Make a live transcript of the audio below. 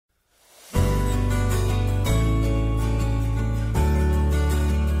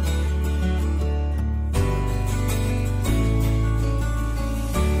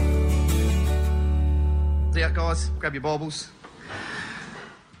guys. Grab your Bibles.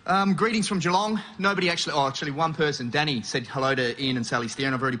 Greetings from Geelong. Nobody actually one person, Danny, said hello to Ian and Sally Steer,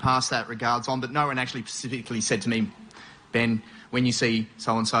 and I've already passed that regards on, but no one actually specifically said to me, Ben, when you see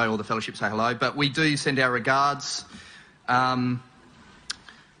so-and-so or the fellowship, say hello. But we do send our regards.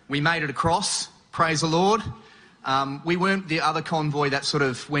 We made it across, praise the Lord. We weren't the other convoy that sort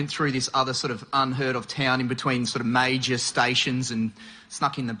of went through this other sort of unheard of town in between sort of major stations and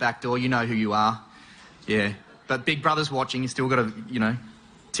snuck in the back door. You know who you are. Yeah. But Big Brother's watching. You still got to,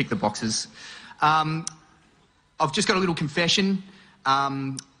 tick the boxes. I've just got a little confession.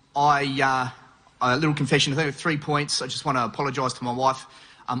 A little confession. I think 3 points. I just want to apologise to my wife.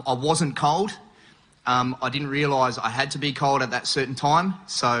 I wasn't cold. I didn't realise I had to be cold at that certain time.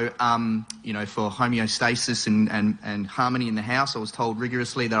 So, for homeostasis and harmony in the house, I was told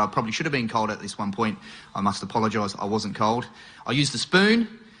rigorously that I probably should have been cold at this one point. I must apologise. I wasn't cold. I used a spoon.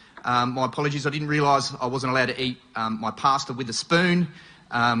 My apologies. I didn't realise I wasn't allowed to eat my pasta with a spoon.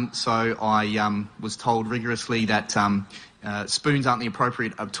 So I was told rigorously that spoons aren't the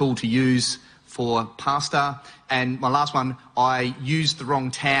appropriate tool to use for pasta. And my last one, I used the wrong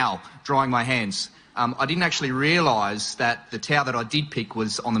towel drying my hands. I didn't actually realise that the towel that I did pick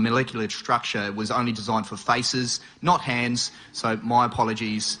was on the molecular structure. It was only designed for faces, not hands. So my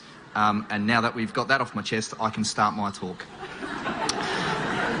apologies. And now that we've got that off my chest, I can start my talk.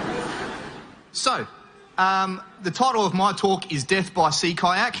 So, the title of my talk is Death by Sea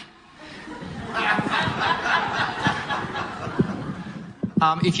Kayak.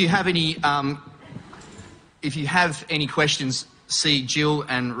 If you have any questions, see Jill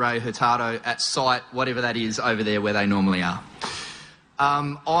and Ray Hurtado at site, whatever that is, over there where they normally are.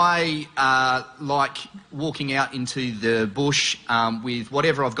 I like walking out into the bush with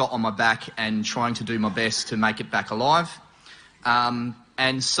whatever I've got on my back and trying to do my best to make it back alive.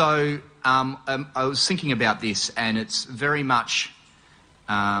 And so I was thinking about this, and it's very much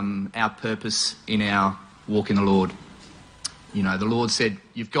our purpose in our walk in the Lord. The Lord said,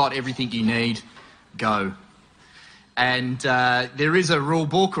 you've got everything you need, go. And there is a rule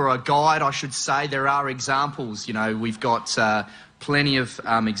book or a guide, I should say. There are examples. We've got plenty of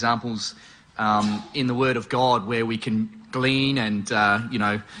examples in the Word of God where we can glean and,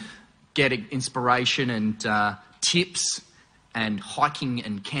 get inspiration and tips and hiking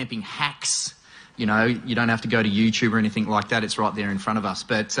and camping hacks. You don't have to go to YouTube or anything like that. It's right there in front of us.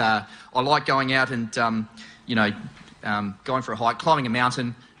 But I like going out and, going for a hike, climbing a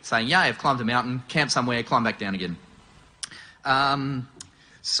mountain, saying, yeah, I've climbed a mountain, camp somewhere, climb back down again.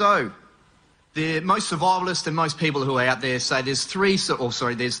 So the most survivalists and most people who are out there say there's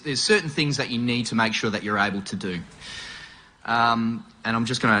there's certain things that you need to make sure that you're able to do. And I'm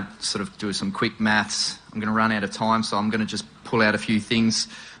just going to sort of do some quick maths. I'm going to run out of time, so I'm going to just pull out a few things.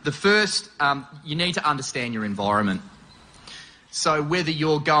 The first, you need to understand your environment. So whether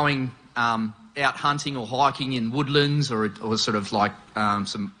you're going out hunting or hiking in woodlands or sort of like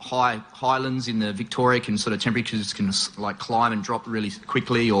some highlands in the Victoria, temperatures can like climb and drop really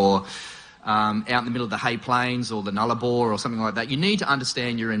quickly, or out in the middle of the hay plains or the Nullarbor or something like that, you need to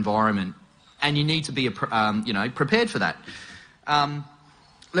understand your environment, and you need to be prepared for that.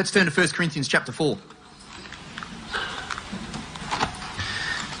 Let's turn to 1 Corinthians chapter 4.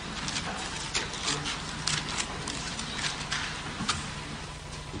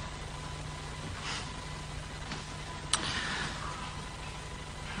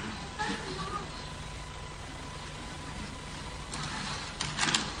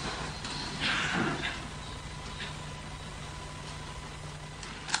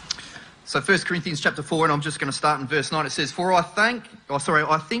 So 1 Corinthians chapter 4, and I'm just going to start in verse 9. It says, I think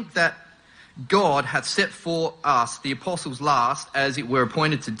that God hath set for us the apostles last, as it were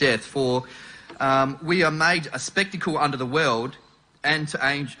appointed to death, for we are made a spectacle unto the world, and to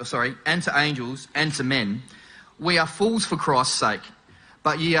angels, and to men. We are fools for Christ's sake,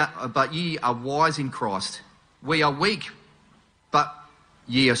 but ye are wise in Christ. We are weak, but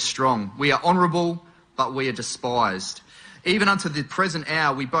ye are strong. We are honourable, but we are despised. Even unto the present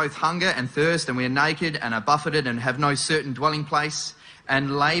hour we both hunger and thirst, and we are naked and are buffeted and have no certain dwelling place,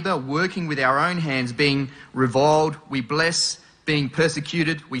 and labour, working with our own hands, being reviled, we bless, being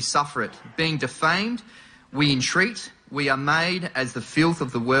persecuted, we suffer it, being defamed, we entreat, we are made as the filth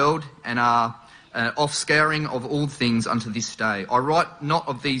of the world, and are offscouring of all things unto this day. I write not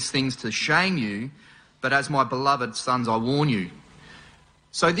of these things to shame you, but as my beloved sons I warn you.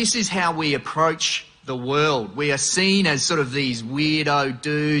 So this is how we approach the world. We are seen as sort of these weirdo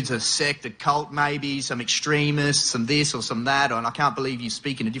dudes, a sect, a cult maybe, some extremists, some this or some that, and I can't believe you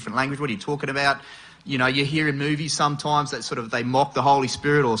speak in a different language. What are you talking about? You hear in movies sometimes that sort of they mock the Holy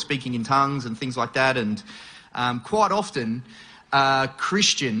Spirit or speaking in tongues and things like that, and Quite often, a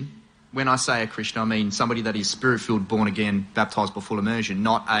Christian, when I say a Christian, I mean somebody that is spirit-filled, born again, baptised by full immersion,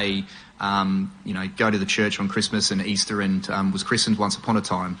 not a, go to the church on Christmas and Easter and was christened once upon a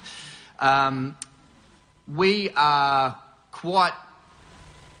time. We are quite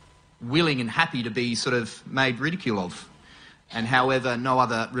willing and happy to be sort of made ridicule of. And however, no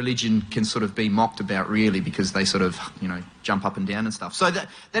other religion can sort of be mocked about really, because they sort of, jump up and down and stuff. So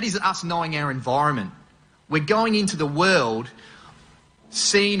that is us knowing our environment. We're going into the world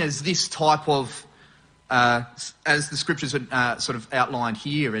seen as this type of, as the scriptures are sort of outlined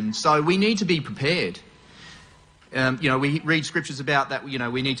here. And so we need to be prepared. We read scriptures about that,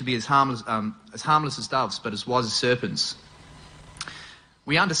 we need to be as harmless as doves, but as wise as serpents.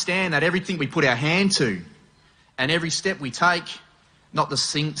 We understand that everything we put our hand to and every step we take, not the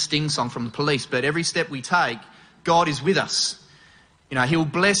Sting song from the Police, but every step we take, God is with us. He'll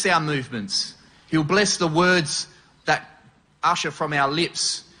bless our movements. He'll bless the words that usher from our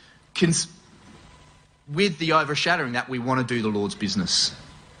lips with the overshadowing that we want to do the Lord's business,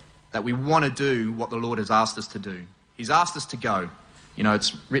 that we want to do what the Lord has asked us to do. He's asked us to go.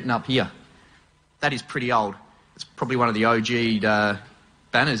 It's written up here. That is pretty old. It's probably one of the OG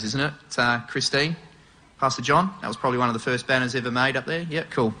banners, isn't it, Christine? Pastor John? That was probably one of the first banners ever made up there. Yeah,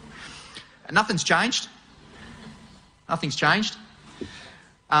 cool. And nothing's changed. Nothing's changed.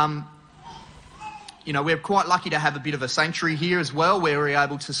 We're quite lucky to have a bit of a sanctuary here as well, where we're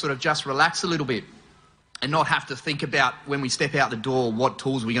able to sort of just relax a little bit and not have to think about when we step out the door, what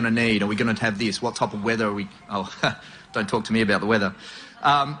tools are we going to need? Are we going to have this? What type of weather are we... Oh, don't talk to me about the weather.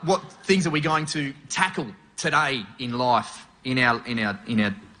 What things are we going to tackle today in life, in our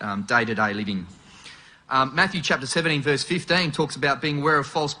day-to-day living? Matthew chapter 17, verse 15 talks about being aware of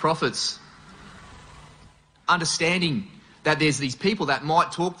false prophets. Understanding that there's these people that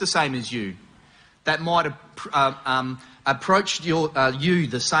might talk the same as you, that might approach you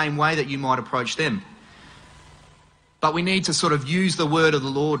the same way that you might approach them. But we need to sort of use the word of the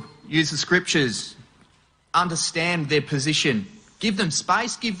Lord, use the scriptures, understand their position, give them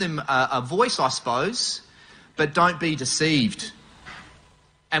space, give them a voice, I suppose, but don't be deceived.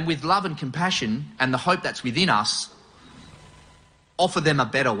 And with love and compassion and the hope that's within us, offer them a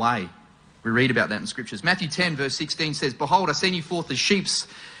better way. We read about that in the scriptures. Matthew 10 verse 16 says, "Behold, I send you forth as sheep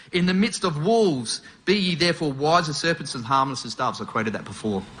in the midst of wolves. Be ye therefore wise as serpents and harmless as doves." I quoted that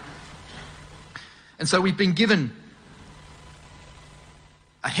before. And so we've been given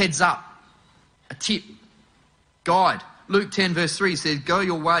a heads up, a tip, guide. Luke 10 verse 3 says, "Go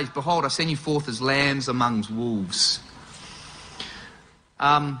your ways. Behold, I send you forth as lambs amongst wolves."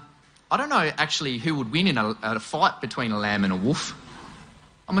 I don't know actually who would win in a fight between a lamb and a wolf.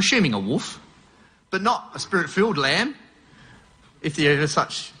 I'm assuming a wolf, but not a spirit-filled lamb, if there are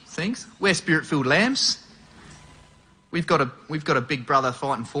such things. We're spirit-filled lambs. We've got a big brother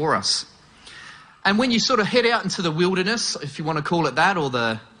fighting for us. And when you sort of head out into the wilderness, if you want to call it that, or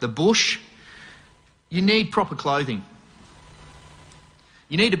the bush, you need proper clothing.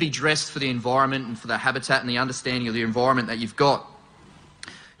 You need to be dressed for the environment and for the habitat and the understanding of the environment that you've got.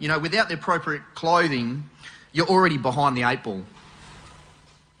 Without the appropriate clothing, you're already behind the 8 ball.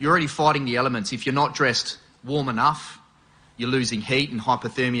 You're already fighting the elements. If you're not dressed warm enough, you're losing heat, and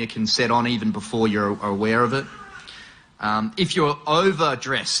hypothermia can set on even before you're aware of it. If you're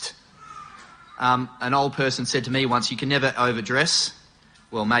overdressed, an old person said to me once, "You can never overdress."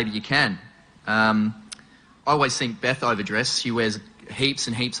 Well, maybe you can. I always think Beth overdressed. She wears heaps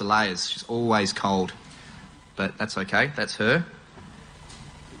and heaps of layers. She's always cold. But that's okay. That's her.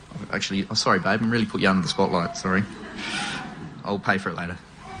 Actually, sorry, babe. I'm really put you under the spotlight. Sorry. I'll pay for it later.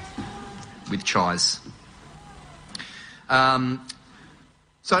 With chives. You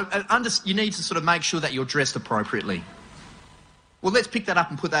need to sort of make sure that you're dressed appropriately. Well, let's pick that up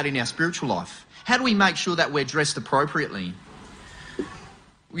and put that in our spiritual life. How do we make sure that we're dressed appropriately?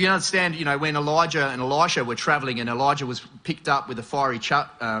 We understand, when Elijah and Elisha were travelling and Elijah was picked up with the fiery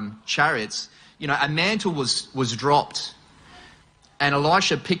chariots, a mantle was dropped. And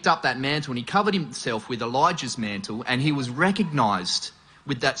Elisha picked up that mantle and he covered himself with Elijah's mantle, and he was recognised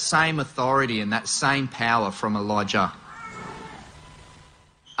with that same authority and that same power from Elijah.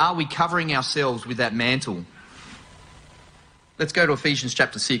 Are we covering ourselves with that mantle? Let's go to Ephesians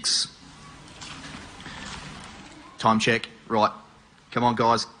chapter 6. Time check. Right. Come on,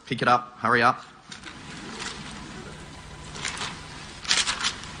 guys. Pick it up. Hurry up.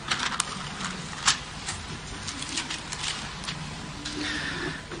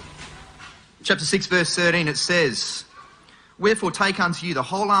 Chapter 6, verse 13, it says, "Wherefore take unto you the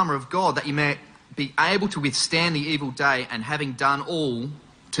whole armour of God, that you may be able to withstand the evil day, and having done all,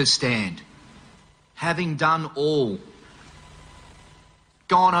 to stand." having done all,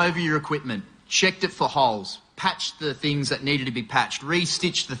 gone over your equipment, checked it for holes, patched the things that needed to be patched,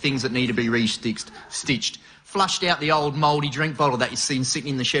 re-stitched the things that need to be stitched, flushed out the old mouldy drink bottle that you've seen sitting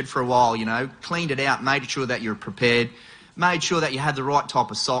in the shed for a while, you know, cleaned it out, made sure that you're prepared, made sure that you had the right type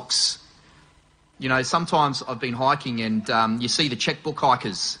of socks. You know, sometimes I've been hiking and you see the checkbook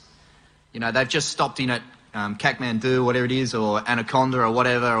hikers. You know, they've just stopped in at Kathmandu, whatever it is, or Anaconda or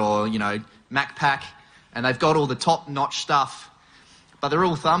whatever, or, you know, Macpac, and they've got all the top-notch stuff, but they're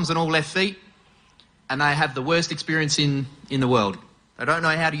all thumbs and all left feet, and they have the worst experience in the world. They don't know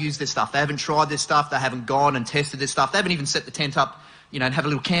how to use this stuff. They haven't tried this stuff. They haven't gone and tested this stuff. They haven't even set the tent up, you know, and have a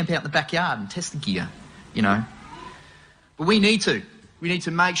little camp out in the backyard and test the gear, you know. But we need to. We need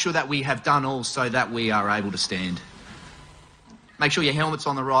to make sure that we have done all so that we are able to stand. Make sure your helmet's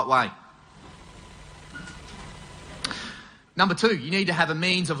on the right way. Number 2, you need to have a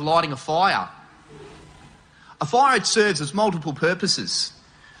means of lighting a fire. A fire serves as multiple purposes.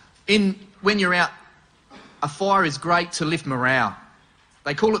 When you're out, a fire is great to lift morale.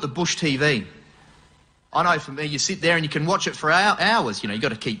 They call it the bush TV. I know for me, you sit there and you can watch it for hours. You know, you've got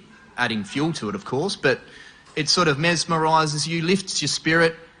to keep adding fuel to it, of course, but it sort of mesmerises you, lifts your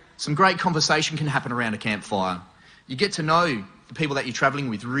spirit. Some great conversation can happen around a campfire. You get to know the people that you're travelling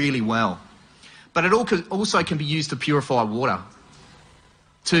with really well. But it also can be used to purify water,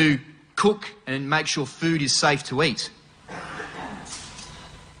 to cook and make sure food is safe to eat.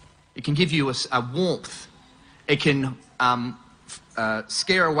 It can give you a warmth. It can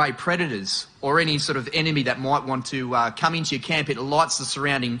scare away predators or any sort of enemy that might want to come into your camp. It lights the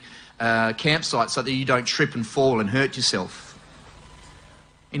surrounding campsite so that you don't trip and fall and hurt yourself.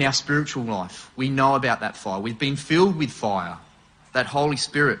 In our spiritual life, we know about that fire. We've been filled with fire, that Holy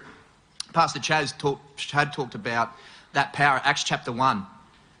Spirit. Pastor Chad talked about that power, Acts chapter 1.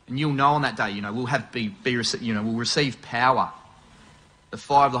 And you'll know on that day, you know, we'll receive power, the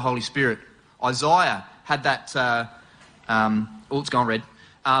fire of the Holy Spirit. Isaiah had that, it's gone red.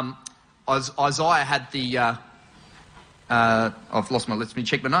 Isaiah had the, let me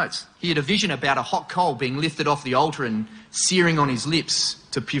check my notes. He had a vision about a hot coal being lifted off the altar and searing on his lips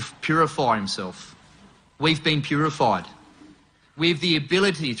to purify himself. We've been purified. We have the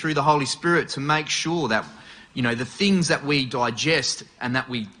ability through the Holy Spirit to make sure that, you know, the things that we digest and that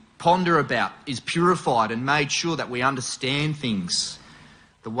we ponder about is purified and made sure that we understand things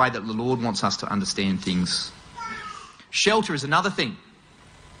the way that the Lord wants us to understand things. Shelter is another thing.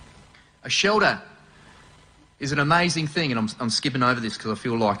 A shelter is an amazing thing, and I'm skipping over this because I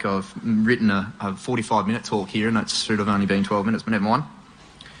feel like I've written a 45-minute talk here and it should have only been 12 minutes, but never mind.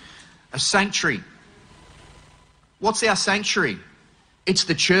 A sanctuary. What's our sanctuary? It's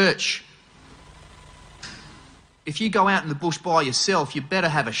the church. If you go out in the bush by yourself, you better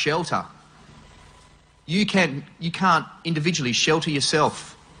have a shelter. You can't individually shelter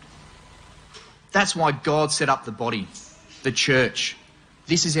yourself. That's why God set up the body, the church.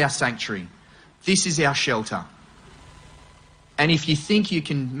 This is our sanctuary. This is our shelter. And if you think you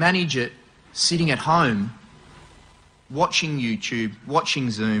can manage it sitting at home, watching YouTube, watching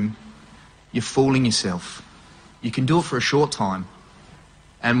Zoom, you're fooling yourself. You can do it for a short time.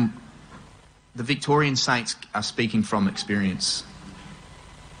 And the Victorian saints are speaking from experience.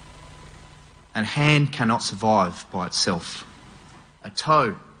 A hand cannot survive by itself. A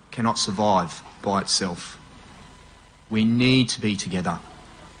toe cannot survive by itself. We need to be together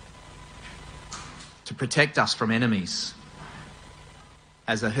to protect us from enemies.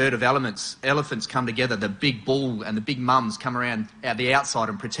 As a herd of elephants come together, the big bull and the big mums come around at the outside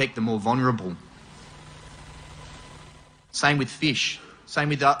and protect the more vulnerable. Same with fish. Same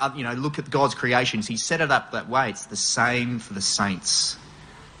with, look at God's creations. He set it up that way. It's the same for the saints.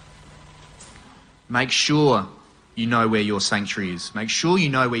 Make sure you know where your sanctuary is. Make sure you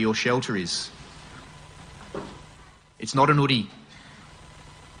know where your shelter is. It's not an hoodie.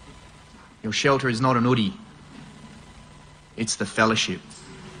 Your shelter is not an hoodie. It's the fellowship.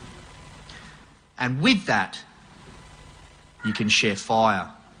 And with that, you can share fire.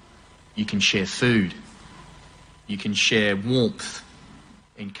 You can share food. You can share warmth,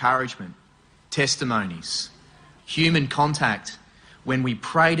 encouragement, testimonies, human contact. When we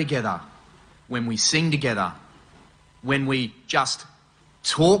pray together, when we sing together, when we just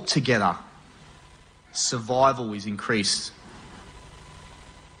talk together, survival is increased.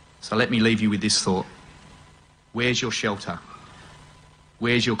 So let me leave you with this thought. Where's your shelter?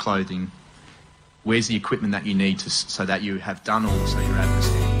 Where's your clothing? Where's the equipment that you need so that you have done all so you're able to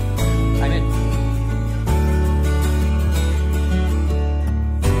stand?